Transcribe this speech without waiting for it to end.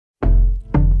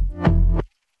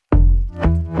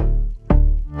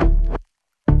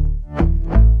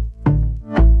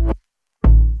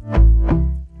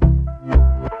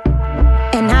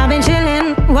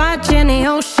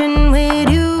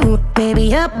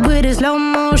with a slow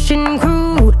motion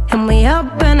crew, and we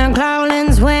up in our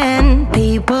clouds when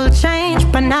people change,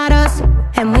 but not us.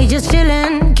 And we just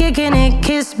chillin', kicking it,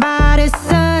 kissed by the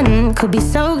sun. Could be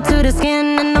soaked to the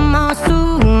skin in the mall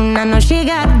soon. I know she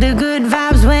got the good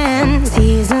vibes when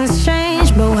seasons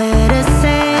change, but we're the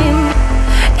same.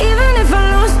 Even if I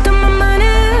lost all my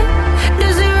money,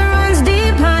 the zero runs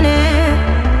deep, honey.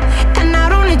 And I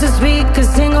don't need to speak a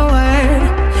single word,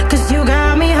 'cause you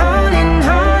got me holding,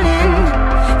 holding.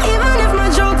 Even if my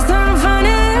jokes aren't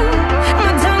funny,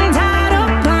 my tongue tied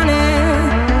up on it.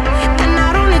 And I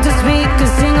don't need to speak a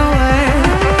single word,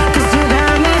 'cause you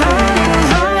got me holding,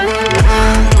 holding.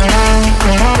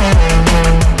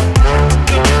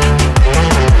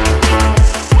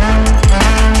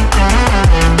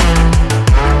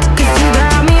 'Cause you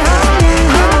got me holding,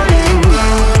 holding.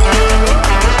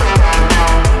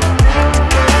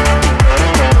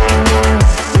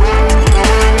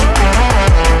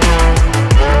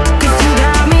 'Cause you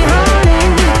got me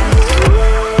holding.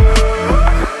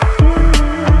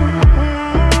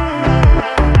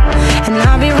 And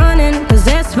I'll be running,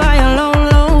 possessed by a low,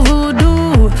 low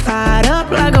voodoo. Fired up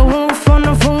like a wolf on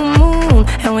the full moon,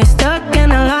 and we're stuck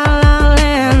in a la la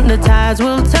land. The tides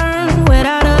will turn.